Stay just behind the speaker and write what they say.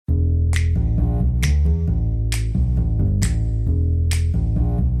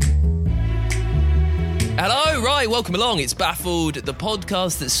Hi, welcome along. It's Baffled, the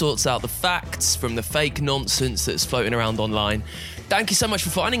podcast that sorts out the facts from the fake nonsense that's floating around online. Thank you so much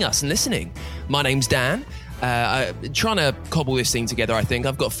for finding us and listening. My name's Dan. I'm trying to cobble this thing together, I think.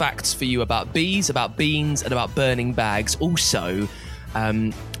 I've got facts for you about bees, about beans, and about burning bags. Also,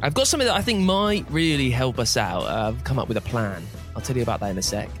 I've got something that I think might really help us out. I've come up with a plan. I'll tell you about that in a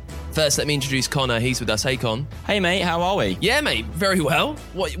sec. First, let me introduce Connor. He's with us. Hey, Con. Hey, mate. How are we? Yeah, mate. Very well.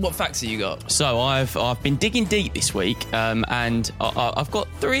 What facts have you got? So I've been digging deep this week, and I've got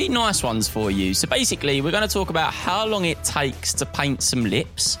three nice ones for you. So basically, we're going to talk about how long it takes to paint some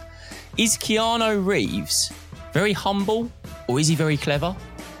lips. Is Keanu Reeves very humble, or is he very clever?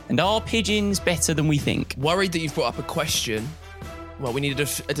 And are pigeons better than we think? Worried that you've brought up a question. Well, we need a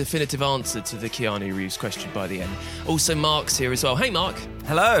definitive answer to the Keanu Reeves question by the end. Also, Mark's here as well. Hey, Mark.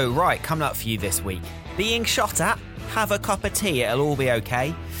 Hello. Right, coming up for you this week. Being shot at? Have a cup of tea, it'll all be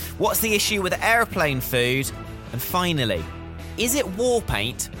okay. What's the issue with airplane food? And finally, is it war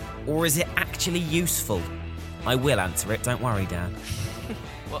paint or is it actually useful? I will answer it, don't worry, Dan.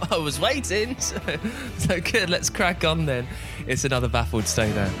 Well, I was waiting. So good, let's crack on then. It's another Baffled.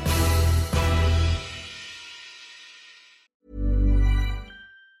 Stay there.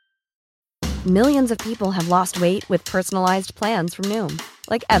 Millions of people have lost weight with personalized plans from Noom.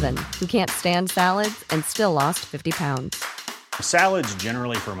 Like Evan, who can't stand salads and still lost 50 pounds. Salads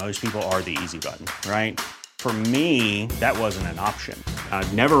generally for most people are the easy button, right? For me, that wasn't an option. I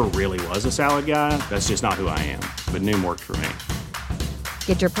never really was a salad guy. That's just not who I am. But Noom worked for me.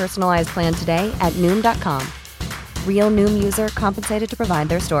 Get your personalized plan today at Noom.com. Real Noom user compensated to provide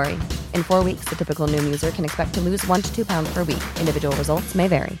their story. In 4 weeks, the typical Noom user can expect to lose 1 to 2 pounds per week. Individual results may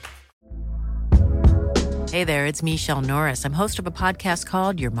vary. Hey there, it's Michelle Norris. I'm host of a podcast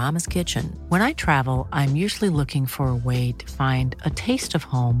called Your Mama's Kitchen. When I travel, I'm usually looking for a way to find a taste of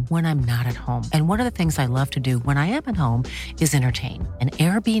home when I'm not at home. And one of the things I love to do when I am at home is entertain. And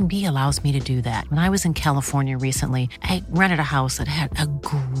Airbnb allows me to do that. When I was in California recently, I rented a house that had a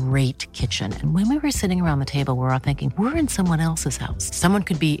great kitchen. And when we were sitting around the table, we were all thinking, we're in someone else's house. Someone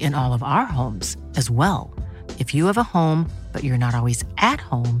could be in all of our homes as well. If you have a home, but you're not always at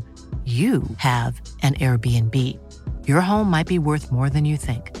home, you have an Airbnb. Your home might be worth more than you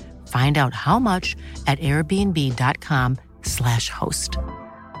think. Find out how much at airbnb.com/host.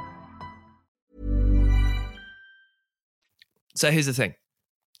 So here's the thing.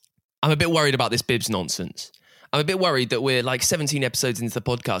 I'm a bit worried about this Bibs nonsense. I'm a bit worried that we're like 17 episodes into the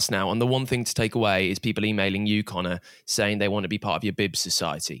podcast now, and the one thing to take away is people emailing you, Connor, saying they want to be part of your Bibs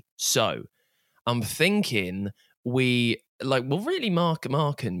society. So I'm thinking really Mark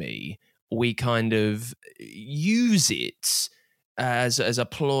and me, we kind of use it as a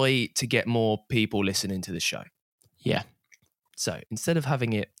ploy to get more people listening to the show. Yeah. So instead of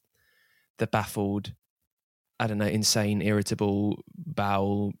having it the Baffled, I don't know, insane, irritable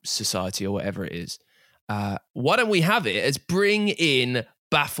bowel society or whatever it is, why don't we have it as bring in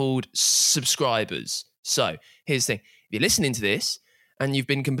Baffled subscribers? So here's the thing. If you're listening to this, and you've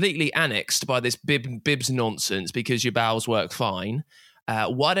been completely annexed by this Bibs nonsense because your bowels work fine,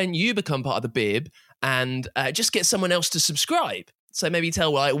 why don't you become part of the Bib and just get someone else to subscribe? So maybe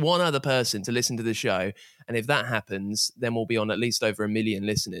tell one other person to listen to the show. And if that happens, then we'll be on at least over 1 million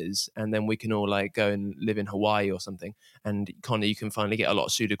listeners. And then we can all go and live in Hawaii or something. And Connor, you can finally get a lot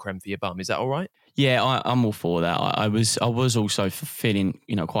of Sudocrem for your bum. Is that all right? Yeah, I'm all for that. I was also feeling,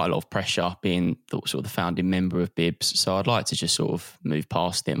 quite a lot of pressure being the founding member of Bibs. So I'd like to just sort of move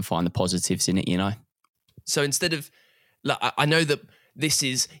past it and find the positives in it, So instead of, I know that this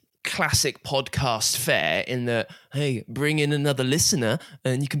is classic podcast fare in that, hey, bring in another listener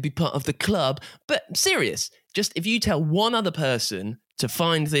and you can be part of the club. But serious, just if you tell one other person to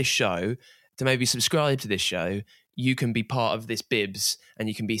find this show, to maybe subscribe to this show, you can be part of this Bibs and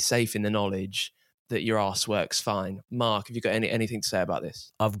you can be safe in the knowledge that your arse works fine. Mark, have you got anything to say about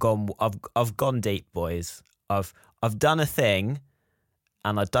this? I've gone deep, boys. I've done a thing,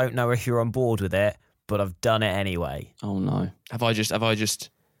 and I don't know if you're on board with it, but I've done it anyway. Oh no! Have I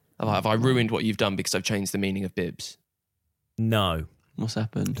ruined what you've done because I've changed the meaning of Bibs? No. What's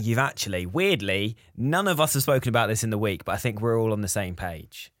happened? You've actually, weirdly, none of us have spoken about this in the week, but I think we're all on the same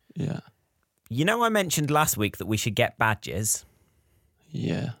page. Yeah. I mentioned last week that we should get badges.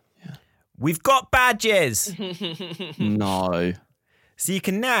 Yeah. We've got badges. No. So you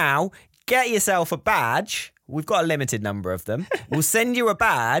can now get yourself a badge. We've got a limited number of them. We'll send you a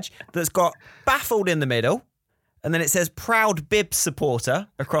badge that's got Baffled in the middle, and then it says Proud Bibs supporter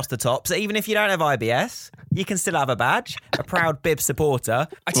across the top. So even if you don't have IBS, you can still have a badge, a Proud Bibs supporter.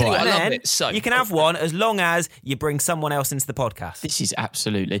 I tell you what, I love then it. So you can have one as long as you bring someone else into the podcast. This is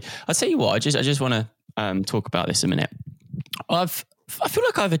absolutely... I tell you what, I just want to talk about this a minute. I feel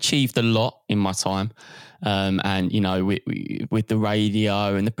like I've achieved a lot in my time. And, you know, with the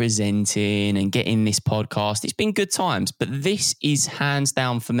radio and the presenting and getting this podcast, it's been good times. But this is hands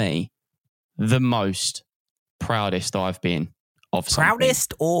down for me the most proudest I've been of something.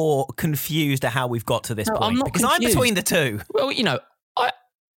 Proudest or confused at how we've got to this point? I'm not because confused. I'm between the two. Well, you know, I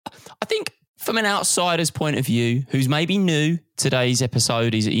think from an outsider's point of view, who's maybe new, today's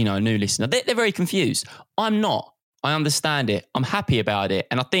episode is, you know, a new listener. They're very confused. I'm not. I understand it. I'm happy about it.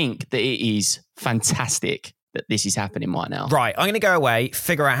 And I think that it is fantastic that this is happening right now. Right. I'm going to go away,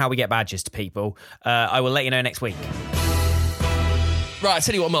 figure out how we get badges to people. I will let you know next week. Right, I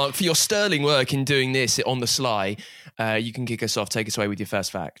tell you what, Mark, for your sterling work in doing this on the sly, you can kick us off. Take us away with your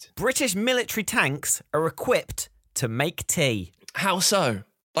first fact. British military tanks are equipped to make tea. How so?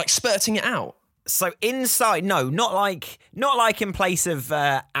 Like spurting it out? So inside, no, not like in place of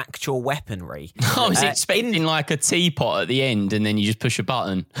actual weaponry. I was expecting like a teapot at the end and then you just push a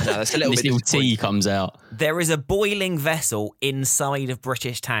button. No, that's a little this bit little tea comes out. There is a boiling vessel inside of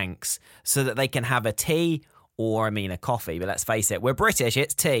British tanks so that they can have a tea or, a coffee. But let's face it, we're British,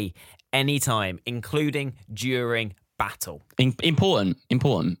 it's tea anytime, including during battle. Important. Is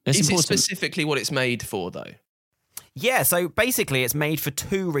important. it specifically what it's made for, though? Yeah, so basically it's made for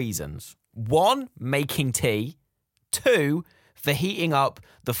two reasons. One, making tea. Two, for heating up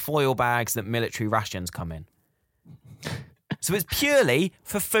the foil bags that military rations come in. So it's purely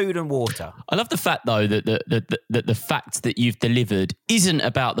for food and water. I love the fact, though, that the fact that you've delivered isn't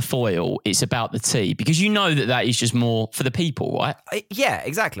about the foil, it's about the tea, because you know that is just more for the people, right? Yeah,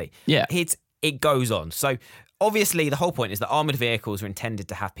 exactly. Yeah. It goes on. So obviously the whole point is that armoured vehicles are intended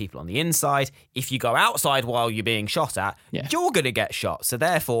to have people on the inside. If you go outside while you're being shot at, you're going to get shot. So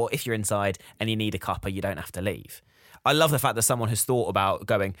therefore, if you're inside and you need a cuppa, you don't have to leave. I love the fact that someone has thought about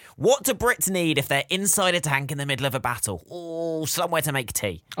going, what do Brits need if they're inside a tank in the middle of a battle? Oh, somewhere to make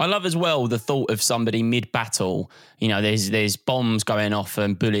tea. I love as well the thought of somebody mid-battle, you know, there's bombs going off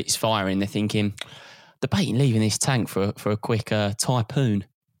and bullets firing. They're thinking, debating leaving this tank for a quick typhoon.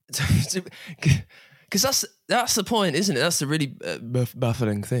 Because that's the point, isn't it? That's the really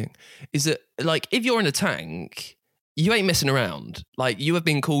baffling thing. Is that, like, if you're in a tank, you ain't messing around. Like, you have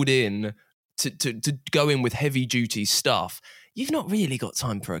been called in to go in with heavy duty stuff. You've not really got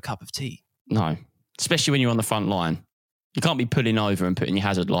time for a cup of tea. No, especially when you're on the front line. You can't be pulling over and putting your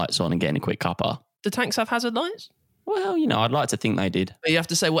hazard lights on and getting a quick cuppa. Do tanks have hazard lights? Well, you know, I'd like to think they did. But you have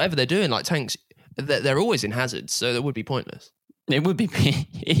to say whatever they're doing, like tanks, they're always in hazards, so that would be pointless. It would be,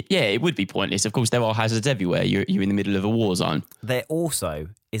 yeah, it would be pointless. Of course, there are hazards everywhere. You're in the middle of a war zone. There also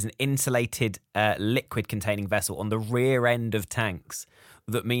is an insulated liquid-containing vessel on the rear end of tanks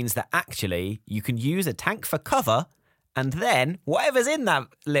that means that actually you can use a tank for cover, and then whatever's in that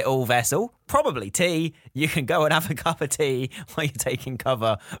little vessel, probably tea, you can go and have a cup of tea while you're taking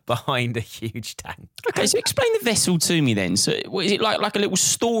cover behind a huge tank. Okay, so explain the vessel to me then. So what, is it like a little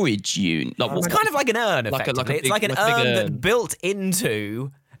storage unit? Like, It's kind of like an urn, effectively. It's like an urn that's built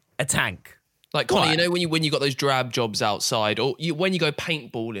into a tank. Like, Connie, you know when you got those drab jobs outside, or when you go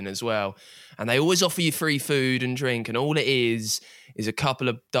paintballing as well, and they always offer you free food and drink, and all it is a couple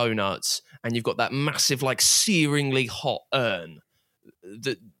of donuts, and you've got that massive, like, searingly hot urn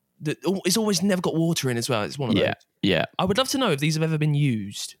that is always never got water in as well. It's one of those. Yeah. I would love to know if these have ever been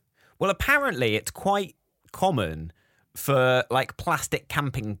used. Well, apparently it's quite common for, like, plastic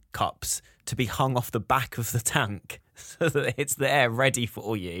camping cups to be hung off the back of the tank so that it's there ready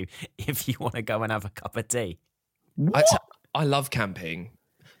for you if you want to go and have a cup of tea. I love camping,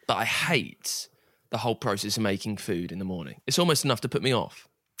 but I hate the whole process of making food in the morning. It's almost enough to put me off.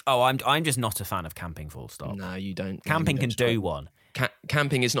 Oh, I'm just not a fan of camping, full stop. No, you don't. Camping can do one.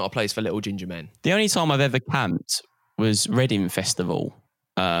 Camping is not a place for little ginger men. The only time I've ever camped was Reading Festival.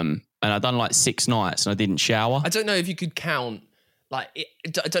 And I'd done like 6 nights and I didn't shower. I don't know if you could count, like,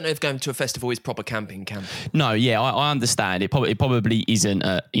 I don't know if going to a festival is proper camping. No, yeah, I understand. It probably isn't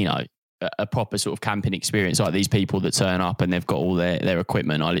a proper sort of camping experience like these people that turn up and they've got all their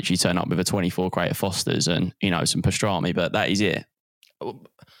equipment. I literally turn up with a 24 crate of Fosters and, you know, some pastrami, but that is it.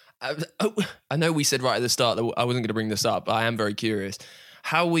 I know we said right at the start that I wasn't going to bring this up, but I am very curious.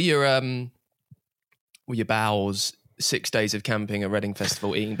 How were your bowels 6 days of camping at Reading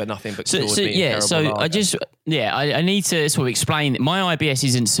Festival, eating but nothing but I need to sort of explain that my IBS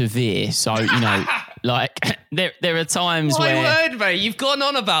isn't severe, so, you know, Like there are times My where word, mate, you've gone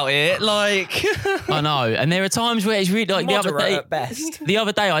on about it. Like, I know, and there are times where it's really like Moderate at best. The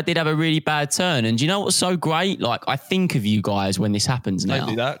other day, I did have a really bad turn, and do you know what's so great? Like, I think of you guys when this happens now. don't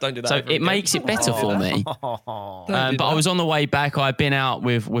do that. Don't do that. So ever it again. makes it better for me. But I was on the way back. I'd been out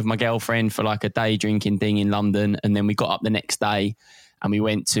with my girlfriend for like a day drinking thing in London, and then we got up the next day and we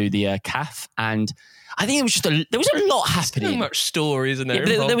went to the CAF, and I think it was just there was a lot happening. So much story, isn't there?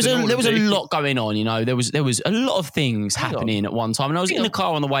 Yeah, there was involved a in all of lot going on, you know. There was a lot of things happening at one time, and I was in the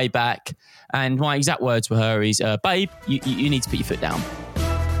car on the way back, and my exact words for her is, "Babe, you need to put your foot down."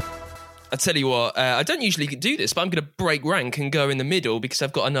 I tell you what, I don't usually do this, but I'm going to break rank and go in the middle because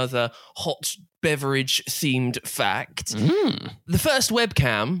I've got another hot beverage themed fact. The first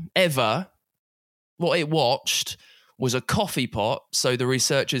webcam ever, what it watched was a coffee pot, so the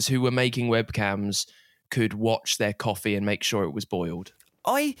researchers who were making webcams could watch their coffee and make sure it was boiled.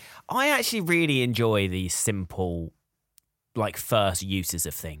 I actually really enjoy these simple, like, first uses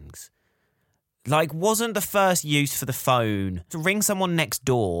of things. Like, wasn't the first use for the phone to ring someone next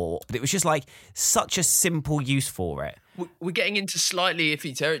door, but it was just like such a simple use for it. We're getting into slightly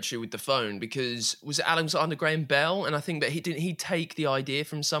iffy territory with the phone because was it Alexander Graham Bell? And I think that he'd take the idea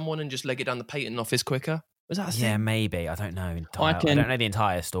from someone and just leg it down the patent office quicker. Was that a thing? Yeah, maybe. I don't know. I don't know the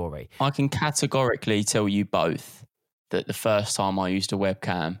entire story. I can categorically tell you both that the first time I used a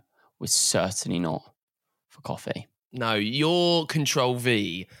webcam was certainly not for coffee. No, your Control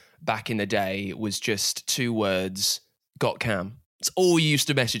V back in the day was just 2 words, got cam. It's all you used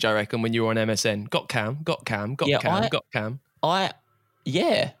to message, I reckon, when you were on MSN. Got cam, got cam, got cam, got cam. Like,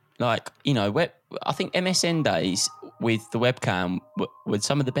 you know, I think MSN days with the webcam were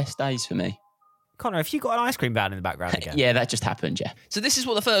some of the best days for me. Connor, have you got an ice cream van in the background again? Yeah, that just happened, yeah. So this is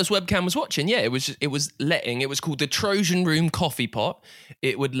what the first webcam was watching. Yeah, it was called the Trojan Room Coffee Pot.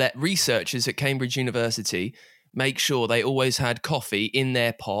 It would let researchers at Cambridge University make sure they always had coffee in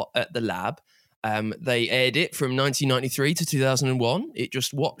their pot at the lab. They aired it from 1993 to 2001. It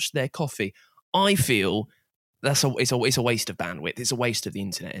just watched their coffee. I feel it's a waste of bandwidth. It's a waste of the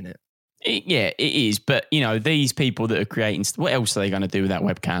internet, innit? It is. But, you know, these people that are creating, what else are they going to do with that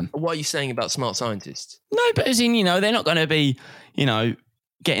webcam? What are you saying about smart scientists? No, but as in, you know, they're not going to be, you know,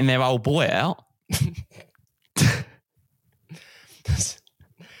 getting their old boy out.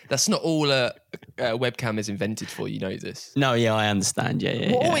 That's not all a webcam is invented for, you know this. No, yeah, I understand.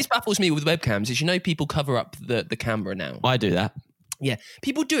 Yeah. What always baffles me with webcams is, you know, people cover up the camera now. I do that. Yeah,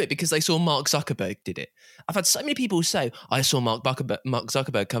 people do it because they saw Mark Zuckerberg did it. I've had so many people say, I saw Mark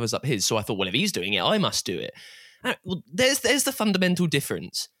Zuckerberg covers up his, so I thought, well, if he's doing it, I must do it. Well, there's the fundamental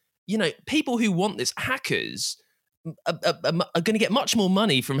difference. You know, people who want this, hackers, are going to get much more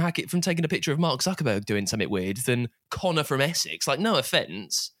money from taking a picture of Mark Zuckerberg doing something weird than Connor from Essex. Like, no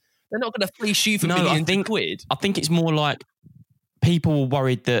offence. They're not going to fleece you for millions of quid. I think it's more like people were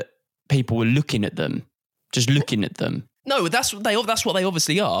worried that people were looking at them, just looking at them. No, that's what they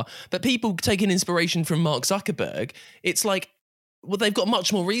obviously are. But people taking inspiration from Mark Zuckerberg, it's like, well, they've got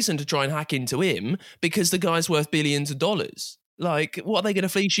much more reason to try and hack into him because the guy's worth billions of dollars. Like, what are they going to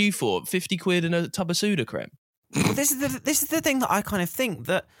fleece you for? 50 quid and a tub of Sudocrem? Well, this is the thing that I kind of think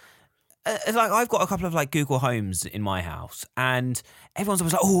that, like, I've got a couple of like Google Homes in my house, and everyone's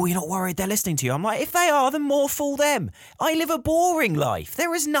always like, "Oh, you're not worried they're listening to you." I'm like, if they are, then more fool them. I live a boring life.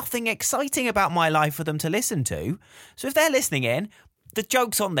 There is nothing exciting about my life for them to listen to. So if they're listening in, the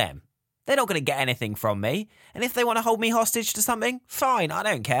joke's on them. They're not going to get anything from me. And if they want to hold me hostage to something, fine. I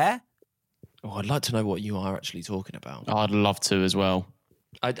don't care. Oh, I'd like to know what you are actually talking about. I'd love to as well.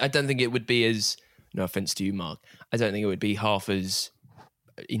 I don't think it would be as, no offence to you, Mark, I don't think it would be half as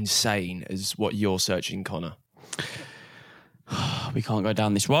insane as what you're searching, Connor. We can't go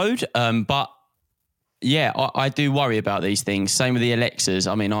down this road. But yeah, I do worry about these things. Same with the Alexas.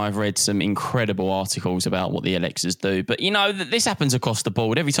 I mean, I've read some incredible articles about what the Alexas do. But, you know, this happens across the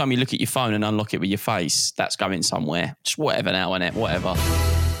board. Every time you look at your phone and unlock it with your face, that's going somewhere. Just whatever now, innit? Whatever.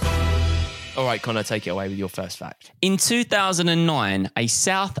 All right, Connor, take it away with your first fact. In 2009, a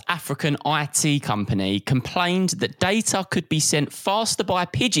South African IT company complained that data could be sent faster by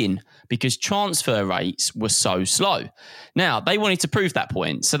pigeon because transfer rates were so slow. Now, they wanted to prove that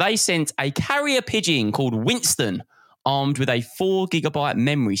point, so they sent a carrier pigeon called Winston, armed with a 4 gigabyte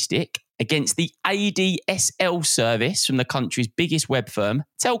memory stick, against the ADSL service from the country's biggest web firm,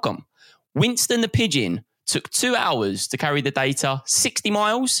 Telkom. Winston the pigeon took 2 hours to carry the data 60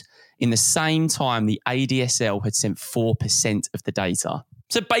 miles in the same time the ADSL had sent 4% of the data.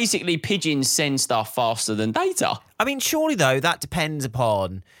 So basically, pigeons send stuff faster than data. I mean, surely, though, that depends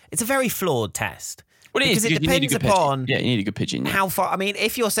upon... It's a very flawed test. Well, because it you need a depends good pigeon. upon Yeah, you need a good pigeon. Yeah. how far. I mean,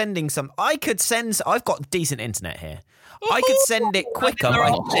 if you're sending some, I've got decent internet here. I could send it quicker.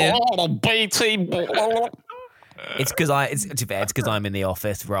 BT. It's because I'm in the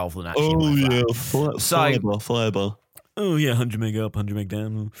office rather than actually. In my flat. fiber. Oh yeah, 100 meg up, 100 meg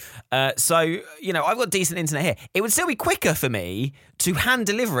down. So I've got decent internet here. It would still be quicker for me to hand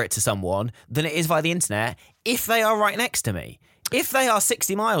deliver it to someone than it is via the internet if they are right next to me. If they are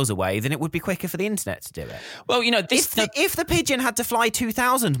 60 miles away, then it would be quicker for the internet to do it. Well, If the pigeon had to fly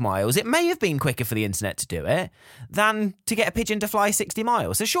 2,000 miles, it may have been quicker for the internet to do it than to get a pigeon to fly 60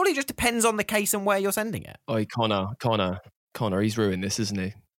 miles. So surely it just depends on the case and where you're sending it. Oi, Connor, he's ruined this, isn't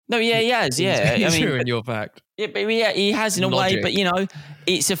he? No, yeah, he has. Yeah, He's ruined your fact. Yeah, but yeah, he has in a Logic. way. But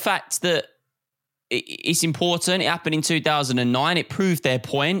it's a fact that it's important. It happened in 2009. It proved their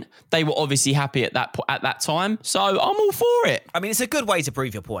point. They were obviously happy at that time. So I'm all for it. I mean, it's a good way to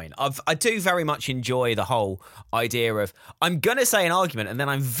prove your point. I do very much enjoy the whole idea of I'm going to say an argument and then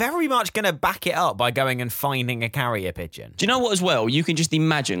I'm very much going to back it up by going and finding a carrier pigeon. Do you know what as well? You can just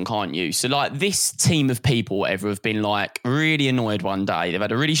imagine, can't you? So like this team of people, whatever, have been like really annoyed one day. They've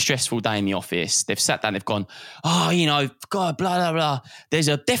had a really stressful day in the office. They've sat down, they've gone, God, blah, blah, blah. There's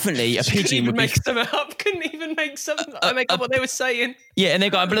definitely a pigeon would be... Couldn't even make up what they were saying. Yeah, and they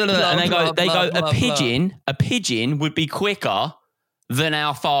go blah, blah, blah, and they go a pigeon would be quicker than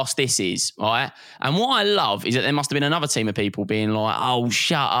how fast this is, right? And what I love is that there must have been another team of people being like, oh,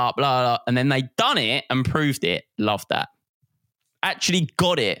 shut up, blah, blah, and then they done it and proved it. Love that. Actually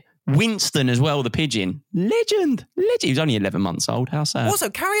got it. Winston as well, the pigeon. Legend. He was only 11 months old. How sad. Also,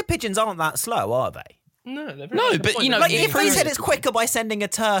 carrier pigeons aren't that slow, are they? No, but Like if they said it's quicker by sending a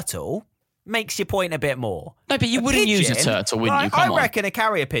turtle, makes your point a bit more. No, but you wouldn't use a turtle, wouldn't you? Come I reckon a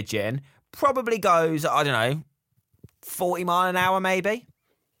carrier pigeon probably goes, 40 mile an hour maybe.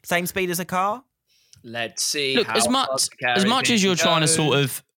 Same speed as a car. Let's see. Look, as much as you're trying to sort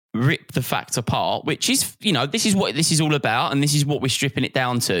of rip the fact apart, which is, this is what this is all about, and this is what we're stripping it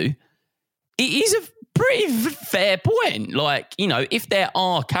down to. It is a pretty fair point. Like, if there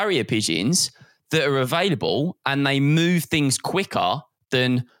are carrier pigeons that are available and they move things quicker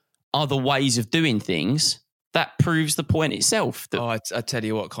than other ways of doing things, that proves the point itself. I tell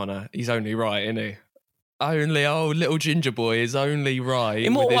you what, Connor, he's only right, isn't he? Little ginger boy is only right.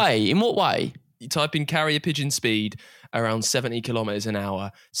 In what way? You type in carrier pigeon speed around 70 kilometres an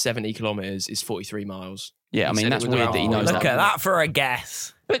hour. 70 kilometres is 43 miles. Yeah, I mean, that's weird that he knows that. Look at that for a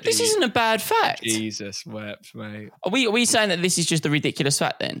guess. But this isn't a bad fact. Jesus wept, mate. Are we saying that this is just a ridiculous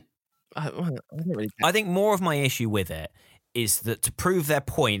fact then? I don't really care. I think more of my issue with it is that to prove their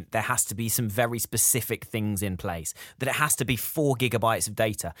point, there has to be some very specific things in place. That it has to be 4 gigabytes of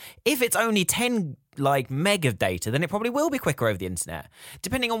data. If it's only 10 meg of data, then it probably will be quicker over the internet,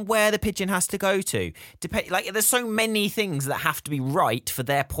 depending on where the pigeon has to go to. There's so many things that have to be right for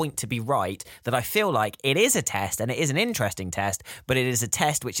their point to be right that I feel like it is a test, and it is an interesting test, but it is a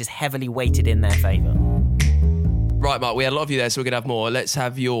test which is heavily weighted in their favour. Right, Mark, we had a lot of you there, so we're going to have more. Let's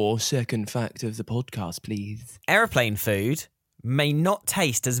have your second fact of the podcast, please. Aeroplane food may not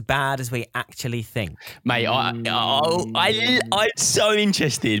taste as bad as we actually think. Mate, I'm so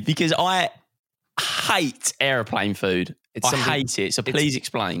interested because I hate aeroplane food. I hate it, so please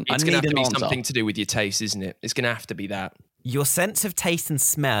explain. It's going to have to be something to do with your taste, isn't it? It's going to have to be that. Your sense of taste and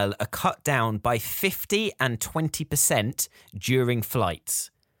smell are cut down by 50 and 20% during flights.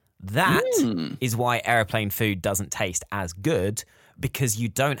 That is why aeroplane food doesn't taste as good, because you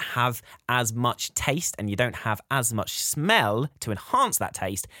don't have as much taste and you don't have as much smell to enhance that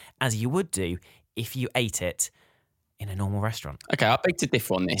taste as you would do if you ate it in a normal restaurant. Okay, I beg to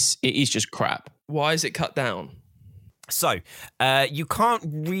differ on this. It is just crap. Why is it cut down? So, you can't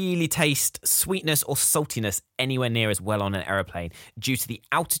really taste sweetness or saltiness anywhere near as well on an aeroplane due to the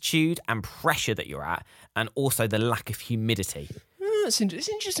altitude and pressure that you're at, and also the lack of humidity. It's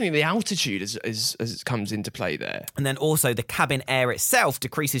interesting the altitude as comes into play there. And then also the cabin air itself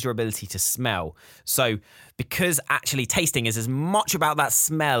decreases your ability to smell. So because actually tasting is as much about that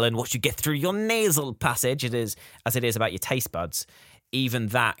smell and what you get through your nasal passage as it is about your taste buds, even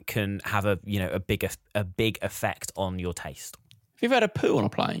that can have a big effect on your taste. Have you ever had a poo on a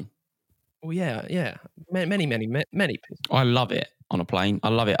plane? Oh yeah. Many. I love it on a plane. I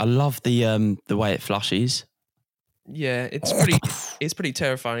love it. I love the way it flushes. Yeah, it's pretty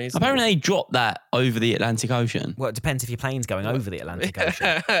terrifying. Apparently, they drop that over the Atlantic Ocean. Well, it depends if your plane's going over the Atlantic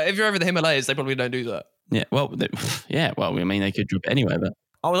Ocean. If you're over the Himalayas, they probably don't do that. Yeah, well, I mean, they could drop it anywhere, but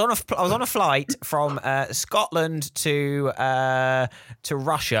I was on a flight from Scotland to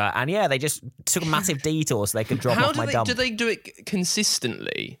Russia, and they just took a massive detour so they could drop off my dump. Do they do it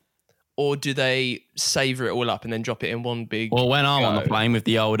consistently, or do they savour it all up and then drop it in one big? Well, when I'm on the go? plane with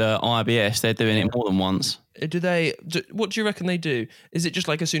the older IBS, they're doing it more than once. What do you reckon they do? Is it just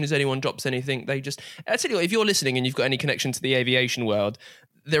like as soon as anyone drops anything, they just... I tell you what, if you're listening and you've got any connection to the aviation world,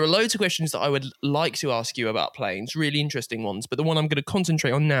 there are loads of questions that I would like to ask you about planes, really interesting ones. But the one I'm going to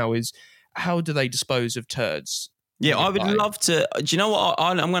concentrate on now is how do they dispose of turds? Yeah, I would love to. Do you know what?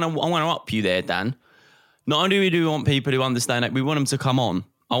 I'm going to up you there, Dan. Not only do we want people who understand it, we want them to come on.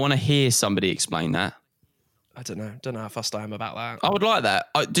 I want to hear somebody explain that. I don't know how fussed I am about that. I would like that.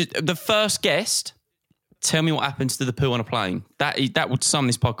 The first guest, tell me what happens to the poo on a plane. That would sum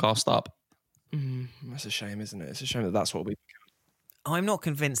this podcast up. That's a shame, isn't it? It's a shame that that's what we... I'm not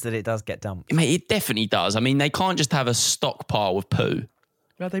convinced that it does get dumped. Mate, it definitely does. I mean, they can't just have a stockpile of poo.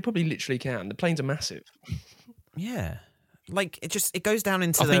 Well, they probably literally can. The planes are massive. Yeah. Like, it goes down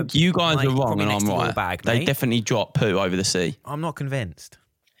into I think you guys are wrong and I'm right. Bag, they definitely drop poo over the sea. I'm not convinced.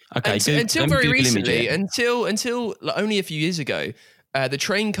 Okay, until very recently, until like, only a few years ago, the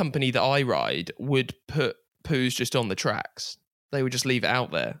train company that I ride would put poos just on the tracks. They would just leave it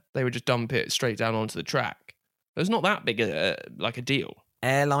out there. They would just dump it straight down onto the track. It was not that big a deal.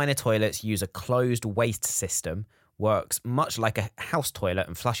 Airliner toilets use a closed waste system, works much like a house toilet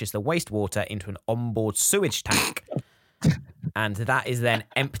and flushes the wastewater into an onboard sewage tank. And that is then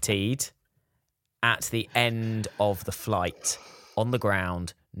emptied at the end of the flight on the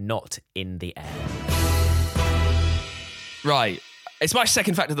ground, not in the air. Right. It's my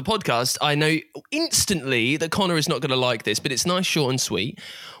second fact of the podcast. I know instantly that Connor is not going to like this, but it's nice, short and sweet.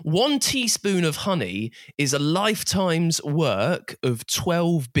 1 teaspoon of honey is a lifetime's work of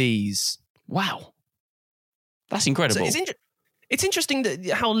 12 bees. Wow. That's incredible. So it's interesting that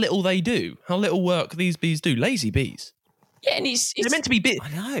how little they do, how little work these bees do. Lazy bees. Yeah, and it's they're meant to be big. I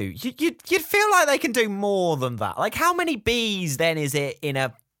know. You'd feel like they can do more than that. Like, how many bees then is it in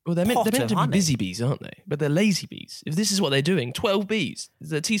a Well, they're meant to be honey? busy bees, aren't they? But they're lazy bees. If this is what they're doing, 12 bees,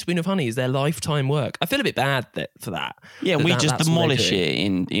 the teaspoon of honey is their lifetime work. I feel a bit bad for that. Yeah, we just demolish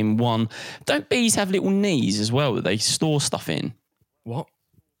it in one. Don't bees have little knees as well that they store stuff in? What?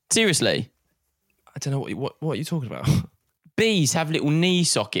 Seriously? I don't know what are you talking about. Bees have little knee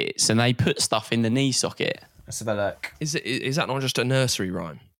sockets and they put stuff in the knee socket. Let's have a look. Is that not just a nursery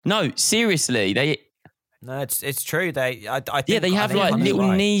rhyme? No, seriously, No, it's true. They have like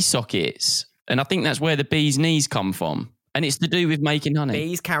little knee sockets, and I think that's where the bees' knees come from, and it's to do with making honey.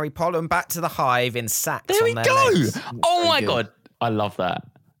 Bees carry pollen back to the hive in sacks. There we go. Legs. Oh my god, I love that.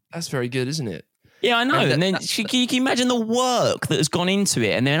 That's very good, isn't it? Yeah, I know. And then can you imagine the work that has gone into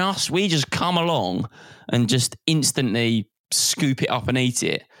it, and then we just come along and just instantly scoop it up and eat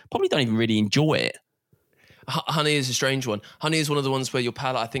it. Probably don't even really enjoy it. Honey is a strange one. Honey is one of the ones where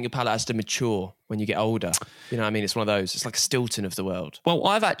I think your palate has to mature when you get older. You know what I mean? It's one of those. It's like a Stilton of the world. Well,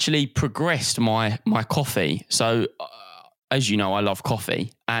 I've actually progressed my coffee. So, as you know, I love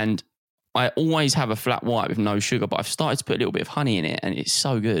coffee. And I always have a flat white with no sugar, but I've started to put a little bit of honey in it, and it's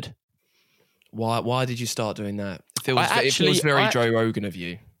so good. Why did you start doing that? It feels very Joe Rogan of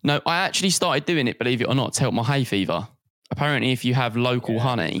you. No, I actually started doing it, believe it or not, to help my hay fever. Apparently, if you have local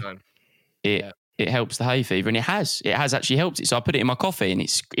honey, it helps the hay fever, and it has actually helped it. So I put it in my coffee, and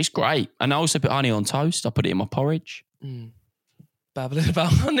it's great. And I also put honey on toast. I put it in my porridge. Babbling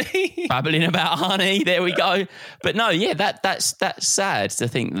about honey. Babbling about honey. There we go. But no, yeah, that's sad to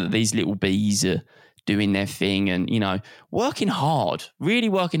think that these little bees are doing their thing and, you know, working hard, really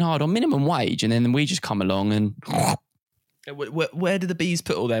working hard on minimum wage, and then we just come along and. Where do the bees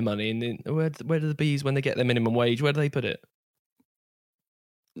put all their money? And where do the bees, when they get their minimum wage, where do they put it?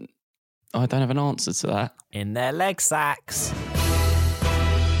 I don't have an answer to that. In their leg sacks.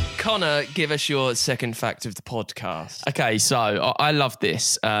 Connor, give us your second fact of the podcast. Okay, so I love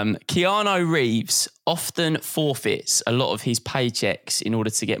this. Keanu Reeves often forfeits a lot of his paychecks in order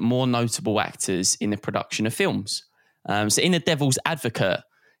to get more notable actors in the production of films. So in The Devil's Advocate,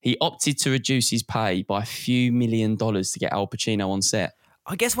 he opted to reduce his pay by a few $1 million to get Al Pacino on set.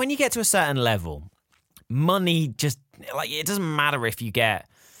 I guess when you get to a certain level, money just, like, it doesn't matter if you've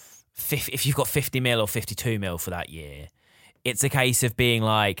got 50 mil or 52 mil for that year. It's a case of being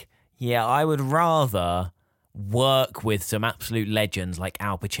like, yeah, I would rather work with some absolute legends like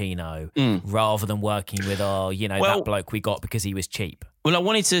Al Pacino rather than working with, that bloke we got because he was cheap. Well, I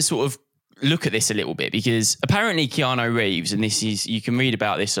wanted to sort of look at this a little bit because apparently Keanu Reeves, and you can read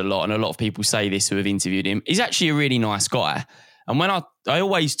about this a lot, and a lot of people say this who have interviewed him, he's actually a really nice guy. And when I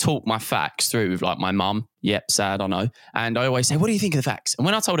always talk my facts through with like my mum, yep, sad, I know. And I always say, what do you think of the facts? And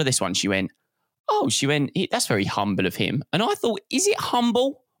when I told her this one, she went, that's very humble of him. And I thought, is it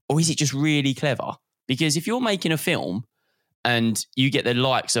humble or is it just really clever? Because if you're making a film and you get the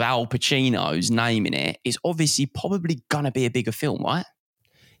likes of Al Pacino's name in it, it's obviously probably going to be a bigger film, right?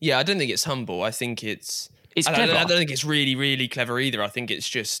 Yeah, I don't think it's humble. I think it's clever. I don't think it's really, really clever either. I think it's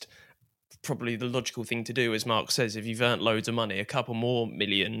just probably the logical thing to do, as Mark says. If you've earned loads of money, a couple more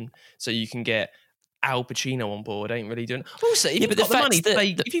million, so you can get Al Pacino on board, ain't really doing. Also, if you've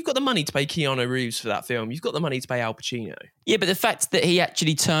got the money to pay Keanu Reeves for that film, you've got the money to pay Al Pacino. Yeah, but the fact that he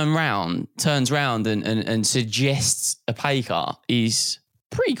actually turns round and suggests a pay cut is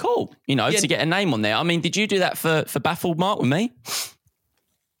pretty cool, to get a name on there. I mean, did you do that for Baffled, Mark, with me?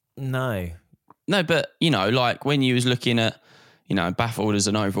 No, but like when you was looking at, Baffled as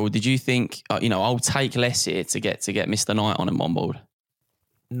an overall, did you think, I'll take less here to get Mr. Knight on board?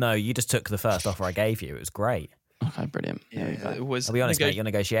 No, you just took the first offer I gave you. It was great. Okay, brilliant. Yeah, it was. I'll be honest, mate, your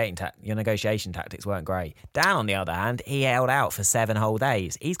negotiation tactics weren't great. Dan, on the other hand, he held out for 7 whole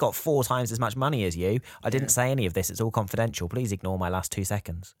days. He's got 4 times as much money as you. I didn't say any of this. It's all confidential. Please ignore my last 2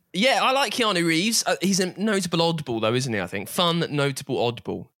 seconds. Yeah, I like Keanu Reeves. He's a notable oddball, though, isn't he? I think fun, notable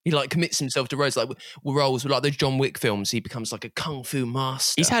oddball. He commits himself to roles like those John Wick films. He becomes like a kung fu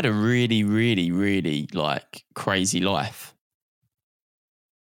master. He's had a really, really, really crazy life.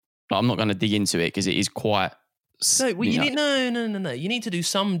 I'm not going to dig into it because it is quite. No. You need to do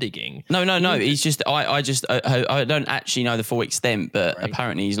some digging. No. He's just. I don't actually know the full extent, but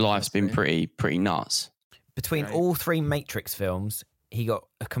apparently his life's been pretty nuts. Between all 3 Matrix films, he got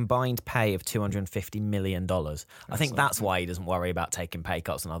a combined pay of $250 million. I think that's why he doesn't worry about taking pay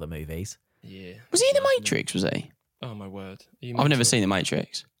cuts on other movies. Yeah. Was he in The Matrix? Was he? Oh my word! I've never seen The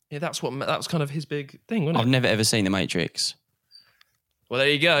Matrix. Yeah, that was kind of his big thing, wasn't it? I've never ever seen The Matrix. Well, there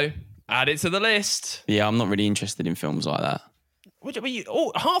you go. Add it to the list. Yeah, I'm not really interested in films like that.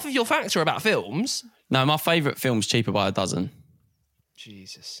 Half of your facts are about films. No, my favourite film's Cheaper by a Dozen.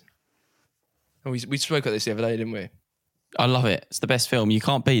 Jesus. And we spoke about this the other day, didn't we? I love it. It's the best film. You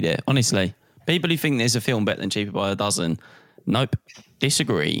can't beat it, honestly. People who think there's a film better than Cheaper by a Dozen, nope,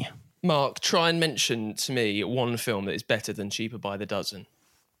 disagree. Mark, try and mention to me one film that is better than Cheaper by the Dozen.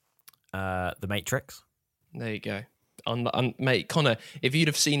 The Matrix. There you go. Mate, Connor, if you'd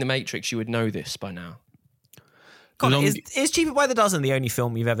have seen The Matrix, you would know this by now. Connor, is Cheaper by the Dozen the only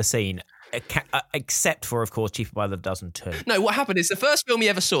film you've ever seen? Except for, of course, Cheaper by the Dozen 2. No, what happened is the first film he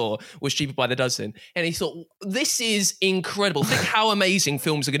ever saw was Cheaper by the Dozen, and he thought, this is incredible. Think how amazing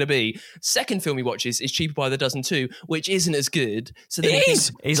films are going to be. Second film he watches is Cheaper by the Dozen 2, which isn't as good. So then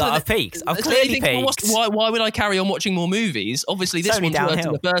He's like, I've peaked. I've clearly peaked. Why would I carry on watching more movies? Obviously, this one's worse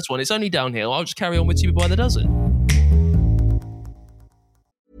than the first one. It's only downhill. I'll just carry on with Cheaper by the Dozen.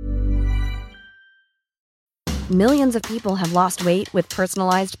 Millions of people have lost weight with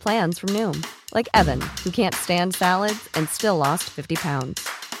personalized plans from Noom. Like Evan, who can't stand salads and still lost 50 pounds.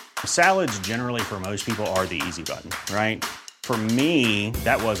 Salads generally for most people are the easy button, right? For me,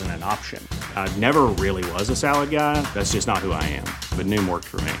 that wasn't an option. I never really was a salad guy. That's just not who I am. But Noom worked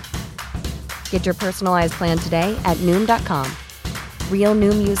for me. Get your personalized plan today at Noom.com. Real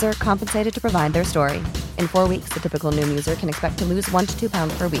Noom user compensated to provide their story. In 4 weeks, the typical Noom user can expect to lose 1 to 2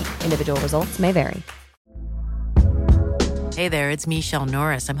 pounds per week. Individual results may vary. Hey there, it's Michelle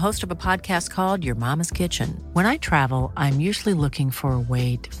Norris. I'm host of a podcast called Your Mama's Kitchen. When I travel, I'm usually looking for a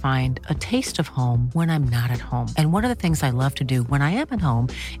way to find a taste of home when I'm not at home. And one of the things I love to do when I am at home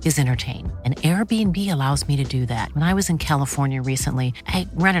is entertain. And Airbnb allows me to do that. When I was in California recently, I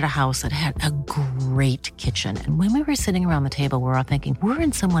rented a house that had a great kitchen. And when we were sitting around the table, we were all thinking, we're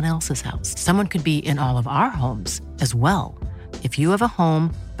in someone else's house. Someone could be in all of our homes as well. If you have a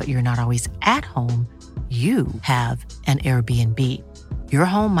home, but you're not always at home, you have an Airbnb. Your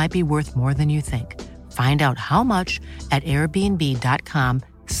home might be worth more than you think. Find out how much at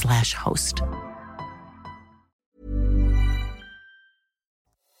airbnb.com/host.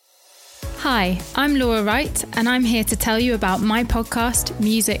 Hi, I'm Laura Wright, and I'm here to tell you about my podcast,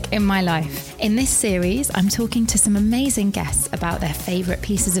 Music in My Life. In this series, I'm talking to some amazing guests about their favourite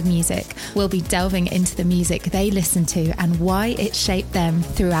pieces of music. We'll be delving into the music they listen to and why it shaped them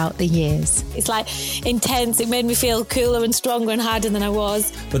throughout the years. It's intense. It made me feel cooler and stronger and harder than I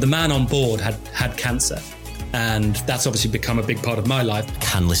was. But the man on board had cancer. And that's obviously become a big part of my life. I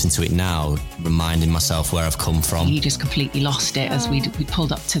can listen to it now, reminding myself where I've come from. You just completely lost it as we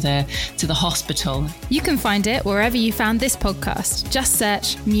pulled up to the hospital. You can find it wherever you found this podcast. Just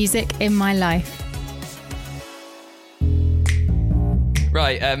search Music in My Life.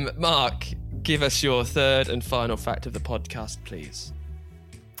 Right, Mark, give us your third and final fact of the podcast, please.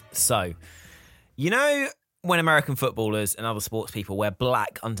 So, when American footballers and other sports people wear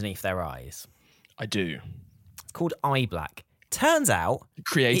black underneath their eyes? I do. Called eye black. Turns out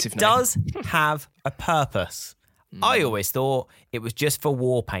creative it does have a purpose. I always thought it was just for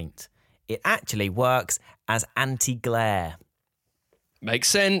war paint. It actually works as anti-glare. Makes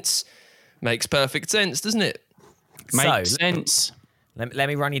sense. Makes perfect sense, doesn't it? Makes sense. Let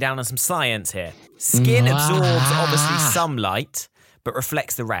me run you down on some science here. Skin absorbs obviously some light, but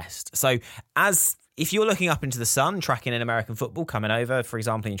reflects the rest. So if you're looking up into the sun, tracking in American football, coming over, for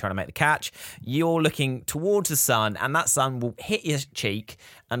example, and you're trying to make the catch, you're looking towards the sun, and that sun will hit your cheek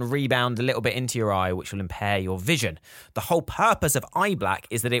and rebound a little bit into your eye, which will impair your vision. The whole purpose of eye black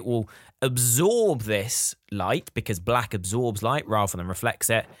is that it will absorb this light, because black absorbs light rather than reflects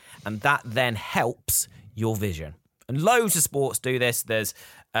it, and that then helps your vision. And loads of sports do this. There's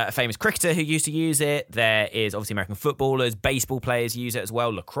a famous cricketer who used to use it. There is obviously American footballers, baseball players use it as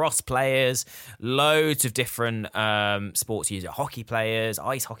well, lacrosse players, loads of different sports use it, hockey players,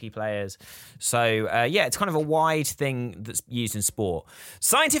 ice hockey players. So, it's kind of a wide thing that's used in sport.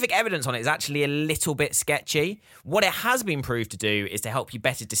 Scientific evidence on it is actually a little bit sketchy. What it has been proved to do is to help you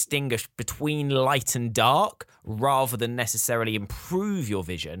better distinguish between light and dark rather than necessarily improve your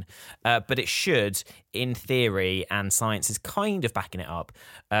vision. But it should, in theory, and science is kind of backing it up,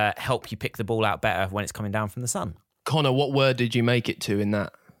 help you pick the ball out better when it's coming down from the sun. Connor, what word did you make it to in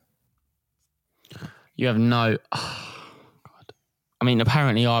that? You have no... Oh, God. I mean,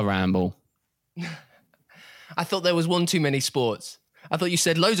 apparently I ramble. I thought there was one too many sports. I thought you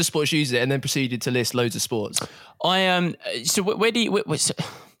said loads of sports use it and then proceeded to list loads of sports. So where do you... Where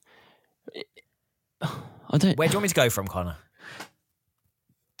do you want me to go from, Connor?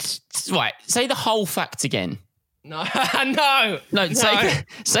 Right, say the whole fact again. No. Say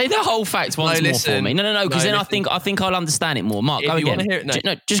the whole fact once more for me. No, because then I think I'll understand it more. Mark, go again. Want to hear it,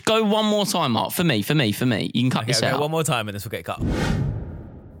 no, just go one more time, Mark. For me. You can cut this out. One more time and this will get cut.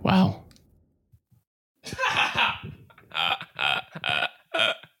 Wow.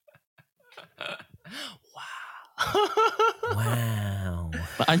 Wow.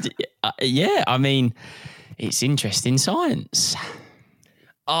 I mean, it's interesting science.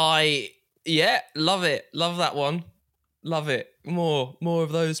 Love it. Love that one. Love it. More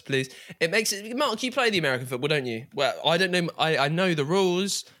of those, please. It makes it. Mark, you play the American football, don't you? Well, I don't know. I know the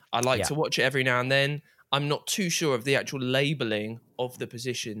rules. I like to watch it every now and then. I'm not too sure of the actual labelling of the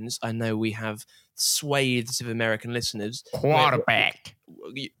positions. I know we have swathes of American listeners. Quarterback.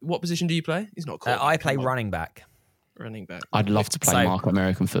 What position do you play? He's not quarterback. I play running back. Running back. I'd love to play Mark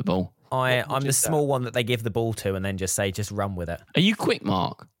American football. I'm the small one that they give the ball to and then just say, just run with it. Are you quick,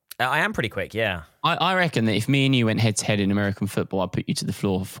 Mark? I am pretty quick, yeah. I reckon that if me and you went head to head in American football, I'd put you to the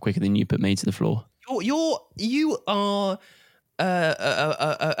floor quicker than you put me to the floor. You are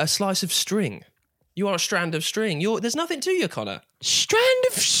a slice of string. You are a strand of string. There's nothing to you, Connor. Strand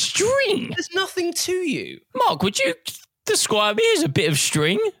of string? There's nothing to you. Mark, would you describe me as a bit of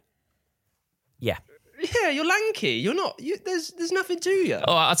string? Yeah. Yeah, you're lanky. You're not. There's nothing to you.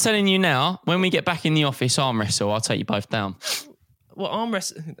 All right, I'm telling you now, when we get back in the office arm wrestle, I'll take you both down. Well,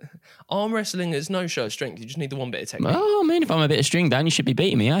 arm wrestling is no show of strength. You just need the one bit of technique. Oh, I mean, if I'm a bit of string down, you should be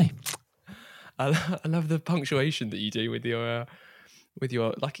beating me, eh? I love the punctuation that you do with your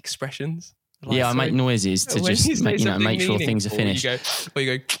like expressions. Like, I make noises to just make sure things are finished.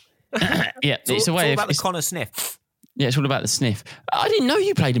 You go. Yeah, it's a way all about the Connor sniff. Yeah, it's all about the sniff. I didn't know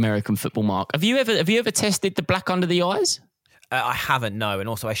you played American football, Mark. Have you ever tested the black under the eyes? I haven't, no. And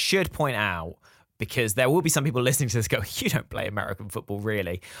also, I should point out, because there will be some people listening to this go, you don't play American football,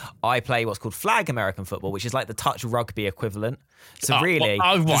 really. I play what's called flag American football, which is like the touch rugby equivalent. So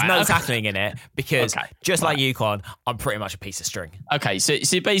there's no tackling in it, because like you, Con, I'm pretty much a piece of string. Okay, so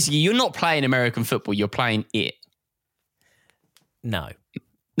basically you're not playing American football, you're playing it. No,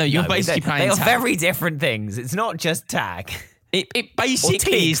 you're basically playing tag. They are tag. very different things. It's not just tag. It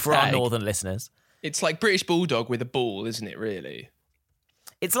basically is for tag. Our northern listeners. It's like British Bulldog with a ball, isn't it, really?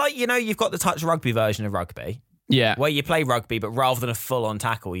 It's like, you've got the touch rugby version of rugby. Yeah. Where you play rugby, but rather than a full-on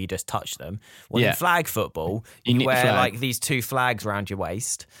tackle, you just touch them. Well, in flag football, you wear like these two flags around your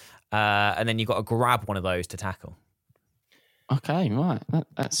waist, and then you've got to grab one of those to tackle. Okay, right.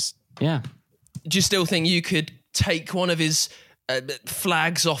 That's, yeah. Do you still think you could take one of his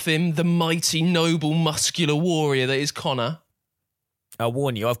flags off him, the mighty, noble, muscular warrior that is Connor? I'll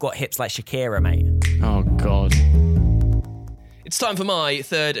warn you, I've got hips like Shakira, mate. Oh, God. It's time for my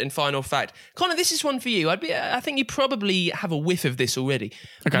third and final fact. Connor, this is one for you. I think you probably have a whiff of this already.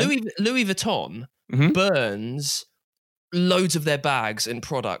 Okay. Louis Vuitton burns loads of their bags and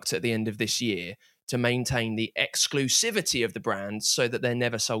product at the end of this year to maintain the exclusivity of the brand so that they're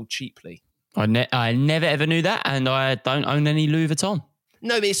never sold cheaply. I never ever knew that, and I don't own any Louis Vuitton.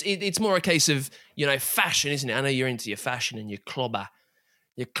 No, but it's more a case of, fashion, isn't it? I know you're into your fashion and your clobber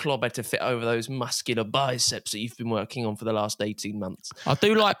your clobber to fit over those muscular biceps that you've been working on for the last 18 months. I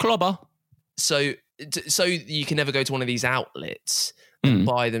do like clobber. So you can never go to one of these outlets and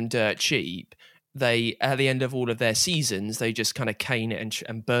buy them dirt cheap. They, at the end of all of their seasons, they just kind of cane it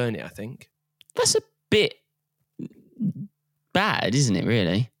and burn it, I think. That's a bit bad, isn't it,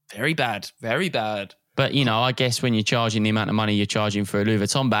 really? Very bad. Very bad. But, you know, I guess when you're charging the amount of money you're charging for a Louis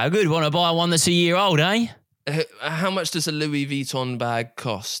Vuitton bag, who'd want to buy one that's a year old, eh? How much does a Louis Vuitton bag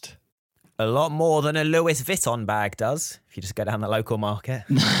cost? A lot more than a Louis Vuitton bag does, if you just go down the local market.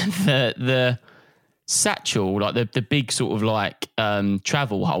 the satchel, like the big sort of like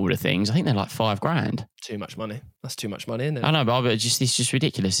travel holder things, I think they're like $5,000. Too much money. That's too much money, isn't it? I know, but it's just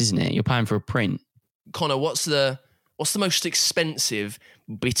ridiculous, isn't it? You're paying for a print. Connor, what's the most expensive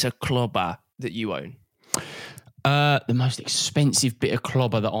bit of clobber that you own? The most expensive bit of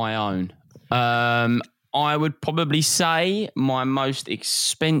clobber that I own. I would probably say my most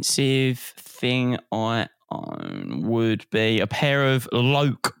expensive thing I own would be a pair of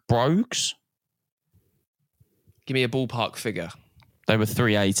Loke Brogues. Give me a ballpark figure. They were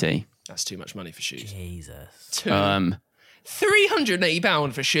 $380. That's too much money for shoes. Jesus.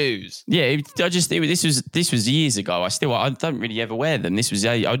 £380 for shoes. Yeah, this was years ago. I don't really ever wear them.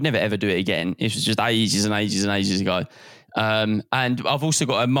 I'd never ever do it again. It was just ages and ages and ages ago. And I've also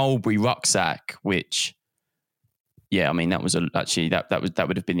got a Mulberry rucksack, which, yeah, I mean that was that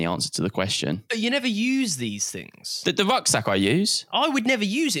would have been the answer to the question. But you never use these things. The rucksack I use. I would never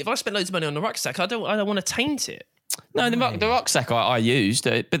use it if I spent loads of money on the rucksack. I don't want to taint it. No, the rucksack I used,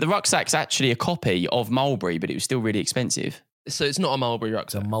 but the rucksack's actually a copy of Mulberry, but it was still really expensive. So it's not a Mulberry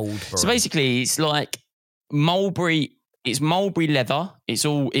rucksack. It's a Mulberry. So basically, it's like Mulberry. It's Mulberry leather.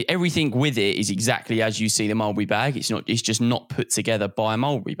 Everything with it is exactly as you see the Mulberry bag. It's just not put together by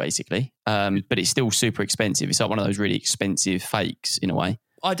Mulberry, basically. But it's still super expensive. It's like one of those really expensive fakes in a way.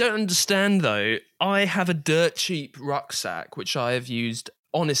 I don't understand though. I have a dirt cheap rucksack which I have used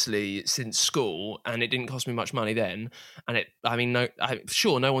honestly since school, and it didn't cost me much money then. And I'm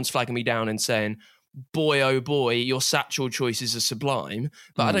sure no one's flagging me down and saying, boy, oh boy, your satchel choices are sublime,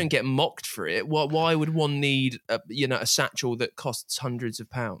 but I don't get mocked for it. Why would one need a satchel that costs hundreds of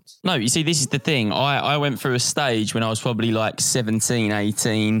pounds? No, you see, this is the thing. I went through a stage when I was probably like 17,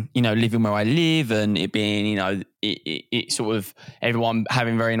 18, living where I live, and it being, it sort of everyone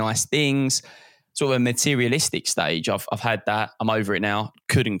having very nice things. Sort of a materialistic stage. I've had that. I'm over it now.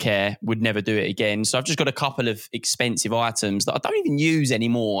 Couldn't care. Would never do it again. So I've just got a couple of expensive items that I don't even use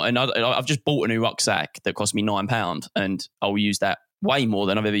anymore. And I've just bought a new rucksack that cost me £9, and I'll use that way more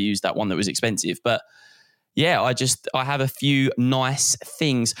than I've ever used that one that was expensive. But yeah, I have a few nice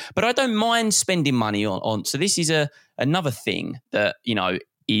things, but I don't mind spending money on. So this is another thing that,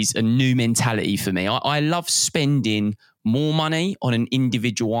 is a new mentality for me. I love spending more money on an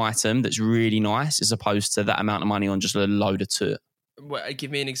individual item that's really nice as opposed to that amount of money on just a load of toot. Well, give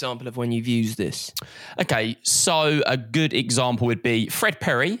me an example of when you've used this. Okay, so a good example would be Fred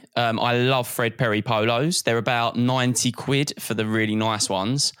Perry. I love Fred Perry polos. They're about 90 quid for the really nice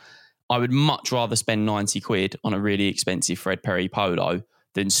ones. I would much rather spend 90 quid on a really expensive Fred Perry polo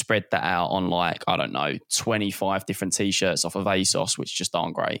than spread that out on 25 different T-shirts off of ASOS, which just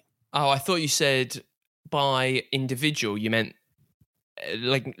aren't great. Oh, I thought you said by individual, you meant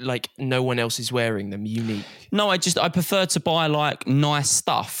like no one else is wearing them, unique. No, I prefer to buy nice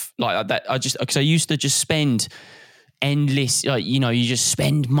stuff like that. Because I used to just spend endless, you just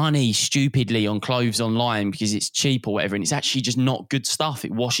spend money stupidly on clothes online because it's cheap or whatever, and it's actually just not good stuff.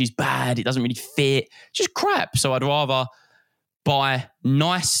 It washes bad. It doesn't really fit. It's just crap. So I'd rather buy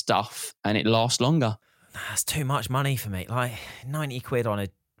nice stuff and it lasts longer. That's too much money for me. 90 quid on a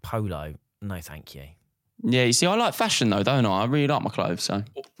polo. No, thank you. Yeah, you see, I like fashion though, don't I? I really like my clothes. So,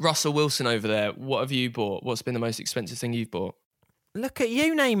 Russell Wilson over there, what have you bought? What's been the most expensive thing you've bought? Look at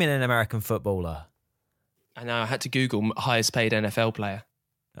you naming an American footballer. I know, I had to Google highest paid NFL player.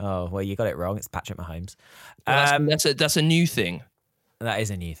 Oh, well, you got it wrong. It's Patrick Mahomes. Well, that's a new thing. That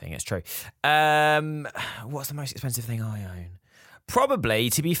is a new thing. It's true. What's the most expensive thing I own?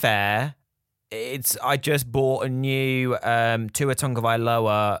 Probably, to be fair, I just bought a new Tua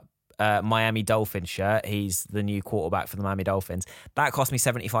Tagovailoa Miami Dolphins shirt. He's the new quarterback for the Miami Dolphins. That cost me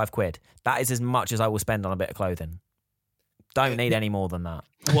 75 quid. That is as much as I will spend on a bit of clothing. Don't need any more than that.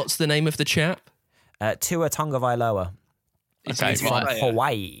 What's the name of the chap? Tua Tagovailoa. Okay, it's from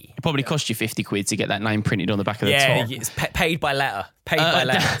Hawaii. It probably cost you 50 quid to get that name printed on the back of the top. Yeah, it's paid by letter.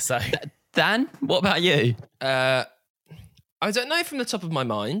 So, Dan, what about you? I don't know from the top of my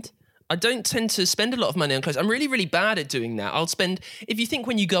mind. I don't tend to spend a lot of money on clothes. I'm really, really bad at doing that. I'll spend, if you think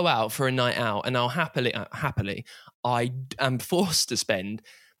when you go out for a night out, and I'll happily, I am forced to spend,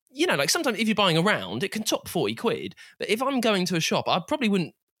 like sometimes if you're buying a round, it can top 40 quid. But if I'm going to a shop, I probably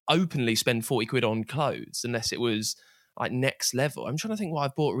wouldn't openly spend 40 quid on clothes unless it was like next level. I'm trying to think what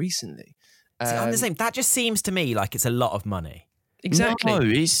I've bought recently. See, I'm the same. That just seems to me like it's a lot of money. Exactly. No,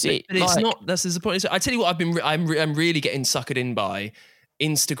 it's not. That's the point. I tell you what, I'm really getting suckered in by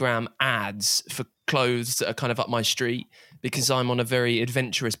Instagram ads for clothes that are kind of up my street because I'm on a very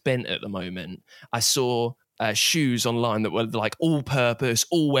adventurous bent at the moment. I saw shoes online that were like all-purpose,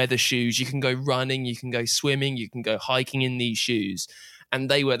 all-weather shoes. You can go running, you can go swimming, you can go hiking in these shoes, and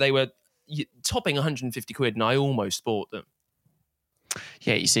they were topping 150 quid, and I almost bought them.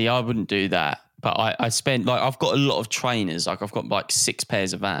 Yeah, you see, I wouldn't do that. But I spent, I've got a lot of trainers. Like, I've got 6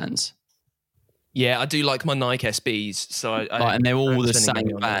 pairs of Vans. Yeah, I do like my Nike SBs. So and they're all the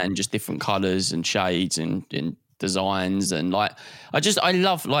same band, just different colours and shades and designs. And I just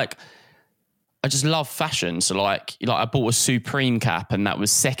love fashion. So I bought a Supreme cap, and that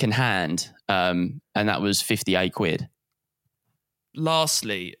was second hand. And that was 58 quid.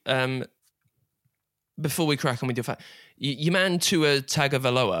 Lastly, before we crack on with your fact, you man Tua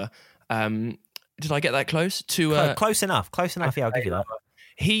Tagovailoa, did I get that close? Close enough. Yeah, I'll give you that.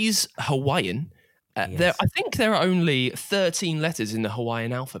 He's Hawaiian. I think there are only 13 letters in the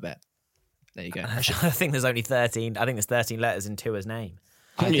Hawaiian alphabet. There you go. I think there's only 13. I think there's 13 letters in Tua's name.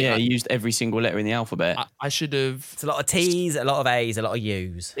 He used every single letter in the alphabet. I should have. It's a lot of T's, a lot of A's, a lot of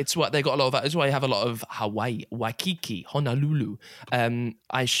U's. It's what they got a lot of that. It's why you have a lot of Hawaii, Waikiki, Honolulu.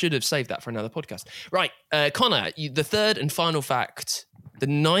 I should have saved that for another podcast. Right, Connor, the third and final fact, the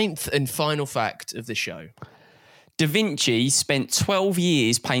 9th and final fact of the show. Da Vinci spent 12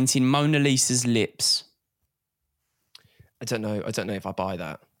 years painting Mona Lisa's lips. I don't know if I buy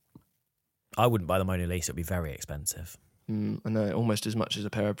that. I wouldn't buy the Mona Lisa. It'd be very expensive. I know, almost as much as a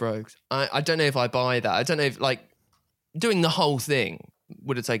pair of brogues. I don't know if I buy that. I don't know if, doing the whole thing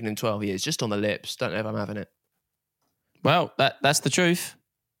would have taken him 12 years, just on the lips. Don't know if I'm having it. Well, that's the truth.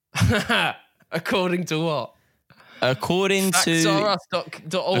 According to what? According to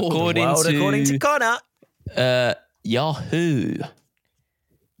according to Connor. Yahoo.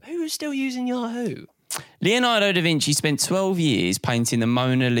 Who's still using Yahoo? Leonardo da Vinci spent 12 years painting the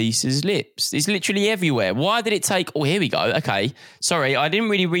Mona Lisa's lips. It's literally everywhere. Why did it take... Oh, here we go. Okay. Sorry, I didn't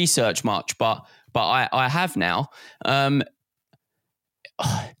really research much, but I have now. Here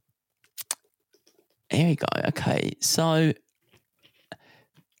we go. Okay, so...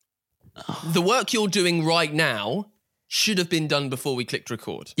 The work you're doing right now should have been done before we clicked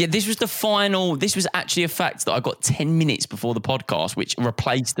record. Yeah, this was the final... This was actually a fact that I got 10 minutes before the podcast, which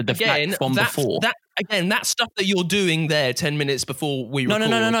replaced the fact from before. That stuff that you're doing there 10 minutes before we record.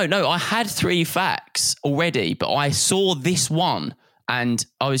 No. I had 3 facts already, but I saw this one and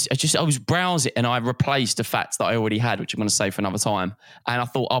I was browsing and I replaced the facts that I already had, which I'm going to say for another time. And I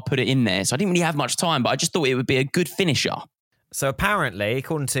thought I'll put it in there. So I didn't really have much time, but I just thought it would be a good finisher. So apparently,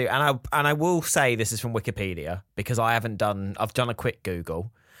 according to, and I will say this is from Wikipedia because I've done a quick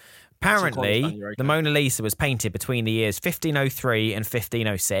Google. Apparently, the Mona Lisa was painted between the years 1503 and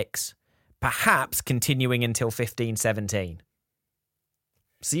 1506, perhaps continuing until 1517.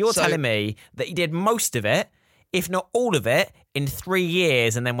 So you're telling me that he did most of it, if not all of it, in 3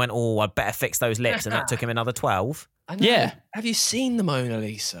 years and then went, oh, I'd better fix those lips, and that took him another 12? Yeah. Have you seen the Mona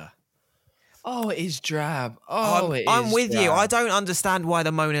Lisa? Oh, it is drab. I'm with you. I don't understand why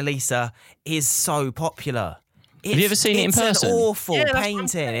the Mona Lisa is so popular. Have you ever seen it in person? It's an awful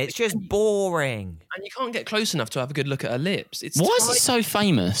painting. It's just boring. And you can't get close enough to have a good look at her lips. Why is it so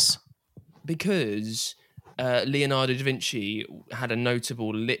famous? Because Leonardo da Vinci had a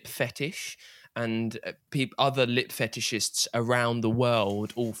notable lip fetish, and other lip fetishists around the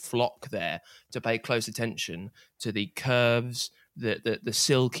world all flock there to pay close attention to the curves, the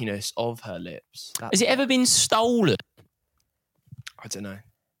silkiness of her lips. Has it ever been stolen? I don't know.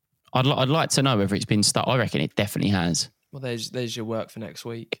 I'd like to know whether it's been stolen. I reckon it definitely has. Well, there's your work for next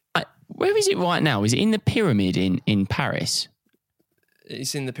week. Where is it right now? Is it in the pyramid in Paris?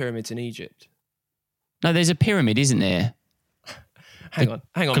 It's in the pyramids in Egypt. No, there's a pyramid, isn't there? Hang on,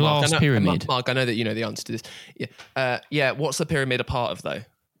 glass pyramid. Mark, I know that you know the answer to this. Yeah. What's the pyramid a part of, though?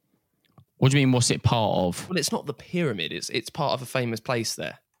 What do you mean? What's it part of? Well, it's not the pyramid. It's part of a famous place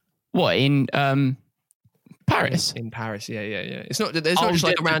there. What, in Paris? In Paris, yeah. It's not. There's not just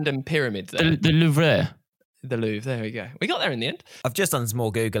like a random pyramid there. The Louvre. The Louvre. There we go. We got there in the end. I've just done some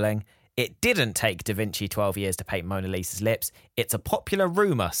more Googling. It didn't take Da Vinci 12 years to paint Mona Lisa's lips. It's a popular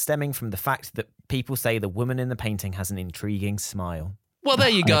rumour stemming from the fact that people say the woman in the painting has an intriguing smile. Well, there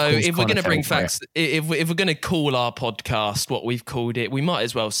you And go. of course, If we're going to Connor bring fell for facts, if we're going to call our podcast what we've called it, we might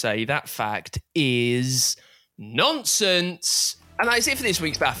as well say that fact is nonsense. And that's it for this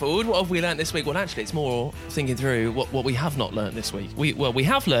week's Baffled. What have we learnt this week? Well, actually, it's more thinking through what we have not learnt this week. We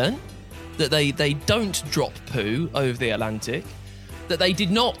have learnt that they don't drop poo over the Atlantic, that they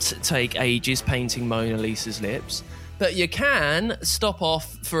did not take ages painting Mona Lisa's lips, but you can stop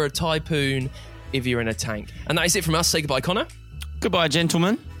off for a typhoon if you're in a tank. And that is it from us. Say goodbye, Connor. Goodbye,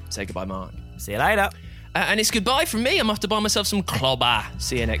 gentlemen. Say goodbye, Mark. See you later. And it's goodbye from me. I'm off to buy myself some clobber.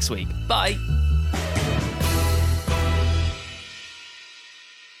 See you next week. Bye.